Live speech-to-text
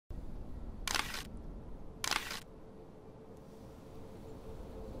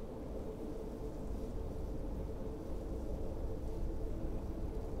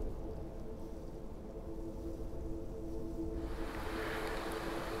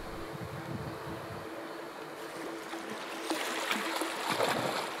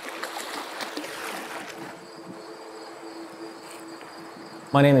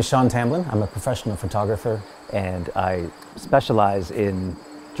My name is Sean Tamblyn. I'm a professional photographer and I specialize in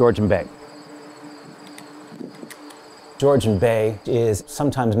Georgian Bay. Georgian Bay is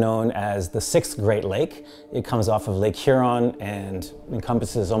sometimes known as the sixth Great Lake. It comes off of Lake Huron and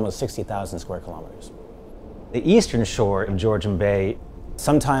encompasses almost 60,000 square kilometers. The eastern shore of Georgian Bay,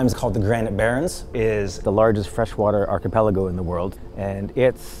 sometimes called the Granite Barrens, is The largest freshwater archipelago in the world, and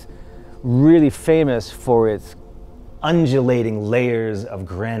it's really famous for its undulating layers of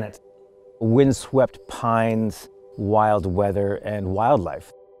granite, windswept pines, wild weather, and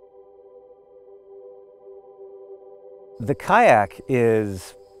wildlife. The kayak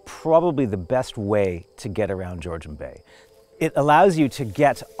is probably the best way to get around Georgian Bay. It allows you to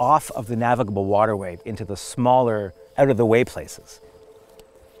get off of the navigable waterway into the smaller, out-of-the-way places.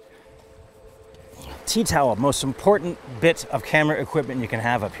 Tea towel, most important bit of camera equipment you can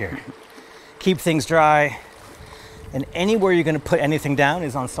have up here. Keep things dry, and anywhere you're going to put anything down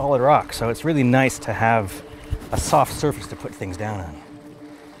is on solid rock, so it's really nice to have a soft surface to put things down on.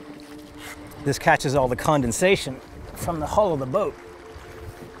 This catches all the condensation from the hull of the boat,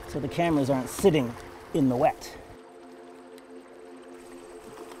 so the cameras aren't sitting in the wet.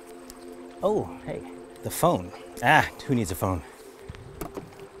 Oh, hey, the phone. Who needs a phone?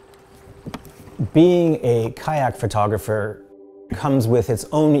 Being a kayak photographer comes with its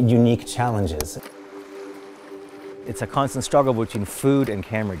own unique challenges. It's a constant struggle between food and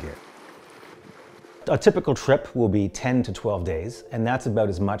camera gear. A typical trip will be 10 to 12 days, and that's about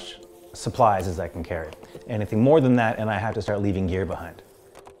as much supplies as I can carry. Anything more than that, and I have to start leaving gear behind.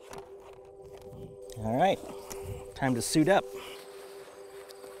 All right, time to suit up.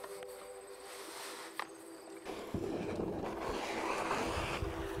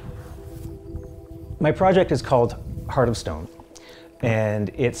 My project is called Heart of Stone,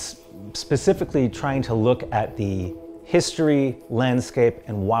 and it's specifically trying to look at the history, landscape,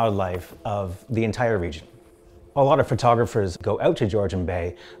 and wildlife of the entire region. A lot of photographers go out to Georgian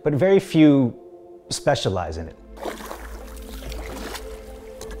Bay, but very few specialize in it.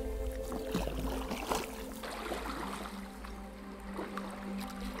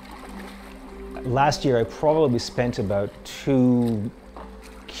 Last year, I probably spent about 2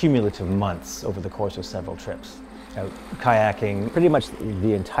 cumulative months over the course of several trips, out kayaking Pretty much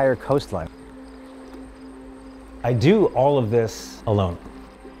the entire coastline. I do all of this alone.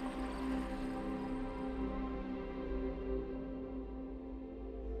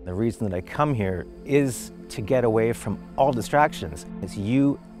 The reason that I come here is to get away from all distractions. It's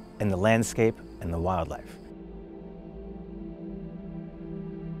you and the landscape and the wildlife.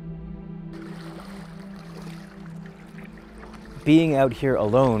 Being out here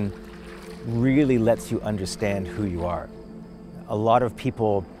alone really lets you understand who you are. A lot of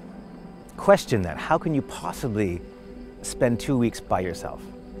people question that. How can you possibly spend 2 weeks by yourself?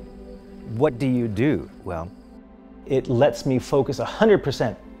 What do you do? Well, it lets me focus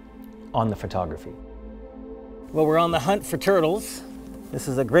 100% on the photography. Well, we're on the hunt for turtles. This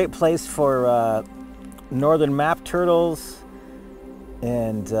is a great place for northern map turtles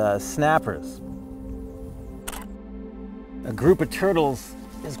and snappers. A group of turtles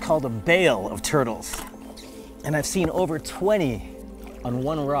is called a bale of turtles, and I've seen over 20 on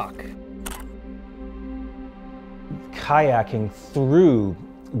one rock. Kayaking through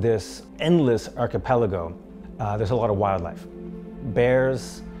this endless archipelago, there's a lot of wildlife.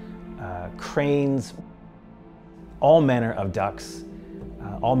 Bears, cranes, all manner of ducks,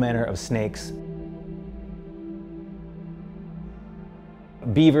 all manner of snakes,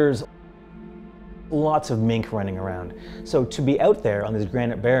 beavers, lots of mink running around. So to be out there on these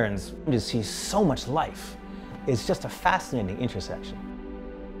Granite Barrens, to see so much life, is just a fascinating intersection.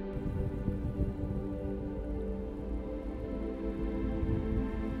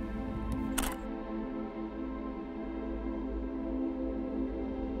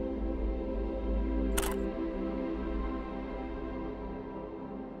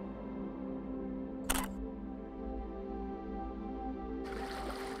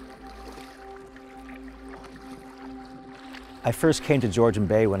 I first came to Georgian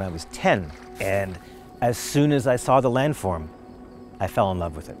Bay when I was 10, and as soon as I saw the landform, I fell in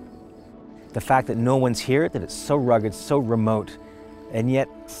love with it. The fact that no one's here, that it's so rugged, so remote, and yet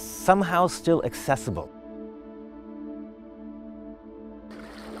somehow still accessible.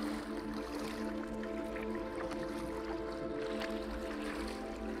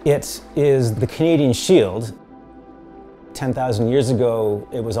 It is the Canadian Shield. 10,000 years ago,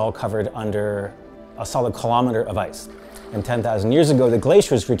 it was all covered under a solid kilometer of ice. And 10,000 years ago, the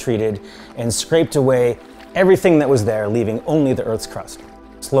glaciers retreated and scraped away everything that was there, leaving only the Earth's crust.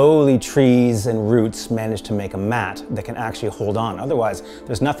 Slowly, trees and roots manage to make a mat that can actually hold on. Otherwise,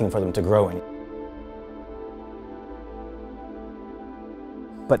 there's nothing for them to grow in.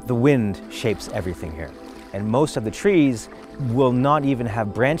 But the wind shapes everything here. And most of the trees will not even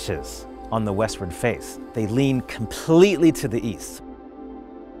have branches on the westward face. They lean completely to the east.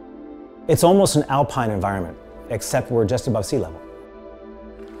 It's almost an alpine environment, except we're just above sea level.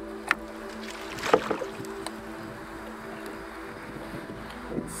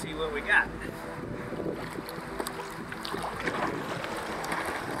 Let's see what we got.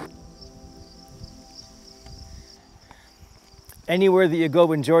 Anywhere that you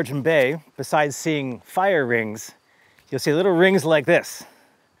go in Georgian Bay, besides seeing fire rings, you'll see little rings like this.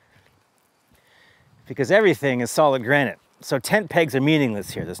 Because everything is solid granite. So tent pegs are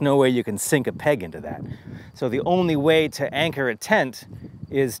meaningless here. There's no way you can sink a peg into that. So the only way to anchor a tent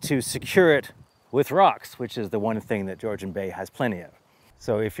is to secure it with rocks, which is the one thing that Georgian Bay has plenty of.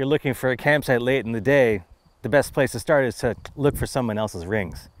 So if you're looking for a campsite late in the day, the best place to start is to look for someone else's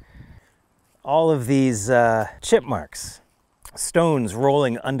rings. All of these chip marks, stones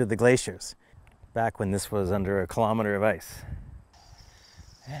rolling under the glaciers, back when this was under 1 kilometer of ice.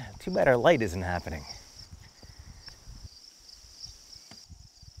 Yeah, too bad our light isn't happening.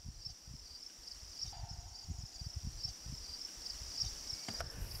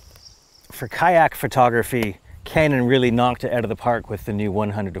 For kayak photography, Canon really knocked it out of the park with the new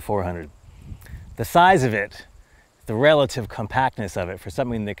 100 to 400. The size of it, the relative compactness of it for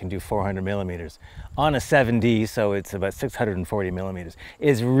something that can do 400 millimeters on a 7D, so it's about 640 millimeters,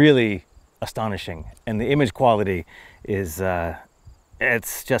 is really astonishing. And the image quality is,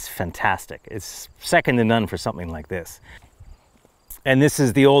 it's just fantastic. It's second to none for something like this. And this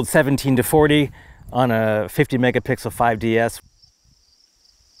is the old 17 to 40 on a 50 megapixel 5DS.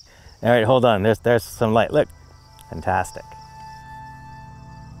 All right, hold on, there's some light, look, fantastic.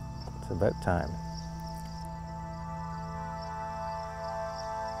 It's about time.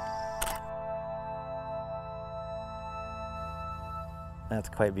 That's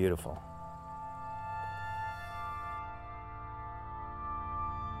quite beautiful.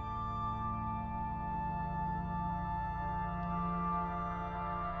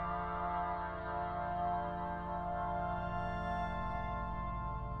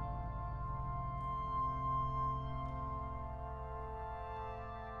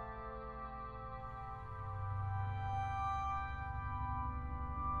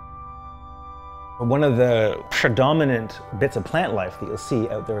 One of the predominant bits of plant life that you'll see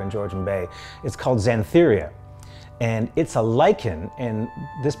out there in Georgian Bay is called Xantheria. And it's a lichen, and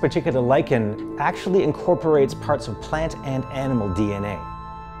this particular lichen actually incorporates parts of plant and animal DNA.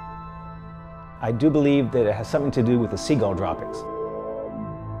 I do believe that it has something to do with the seagull droppings.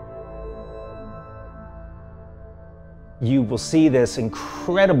 You will see this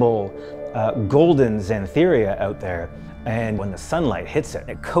incredible golden Xantheria out there, and when the sunlight hits it,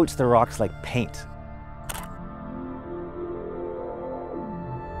 it coats the rocks like paint.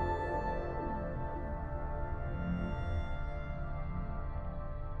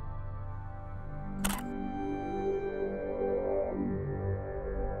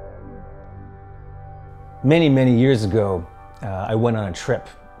 Many, many years ago, I went on a trip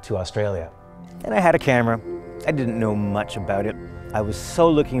to Australia. And I had a camera. I didn't know much about it. I was so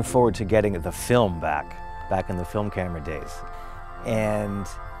looking forward to getting the film back in the film camera days. And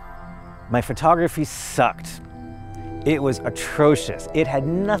my photography sucked. It was atrocious. It had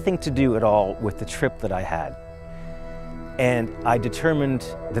nothing to do at all with the trip that I had. And I determined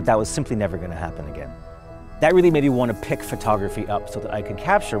that that was simply never going to happen again. That really made me want to pick photography up so that I could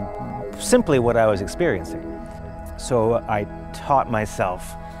capture simply what I was experiencing. So I taught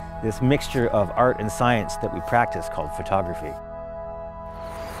myself this mixture of art and science that we practice called photography.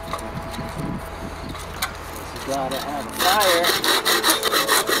 Gotta have a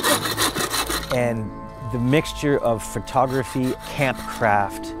fire. And the mixture of photography,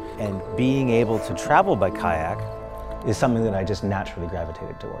 campcraft, and being able to travel by kayak is something that I just naturally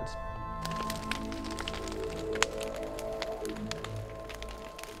gravitated towards.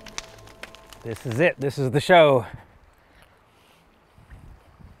 This is it, this is the show.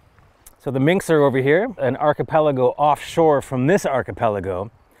 So the minks are over here, an archipelago offshore from this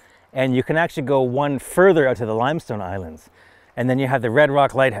archipelago, and you can actually go one further out to the limestone islands. And then you have the Red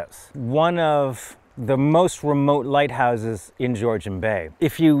Rock Lighthouse, one of the most remote lighthouses in Georgian Bay.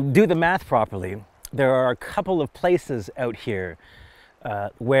 If you do the math properly, there are a couple of places out here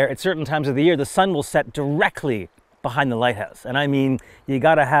where at certain times of the year, the sun will set directly behind the lighthouse. And I mean, you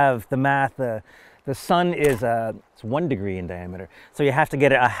gotta have the math. The sun is it's 1 degree in diameter. So you have to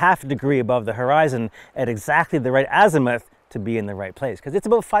get it a half degree above the horizon at exactly the right azimuth to be in the right place, because it's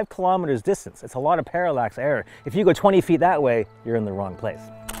about 5 kilometers distance. It's a lot of parallax error. If you go 20 feet that way, you're in the wrong place.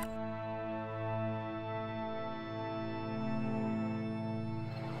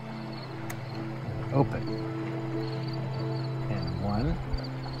 Open. And 1.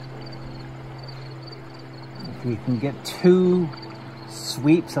 If we can get 2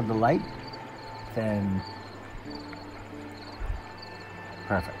 sweeps of the light, then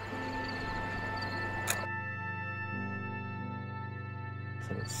perfect.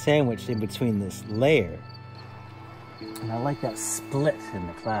 So it's sandwiched in between this layer, and I like that split in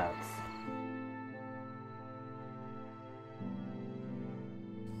the clouds.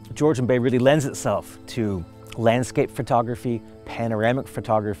 Georgian Bay really lends itself to landscape photography, panoramic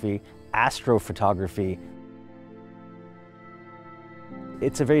photography, astrophotography.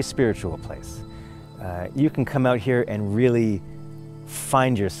 It's a very spiritual place. You can come out here and really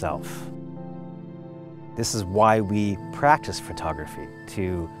find yourself. This is why we practice photography,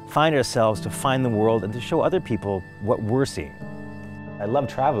 to find ourselves, to find the world, and to show other people what we're seeing. I love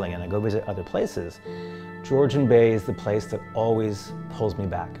traveling and I go visit other places. Georgian Bay is the place that always pulls me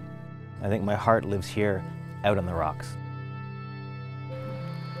back. I think my heart lives here, out on the rocks.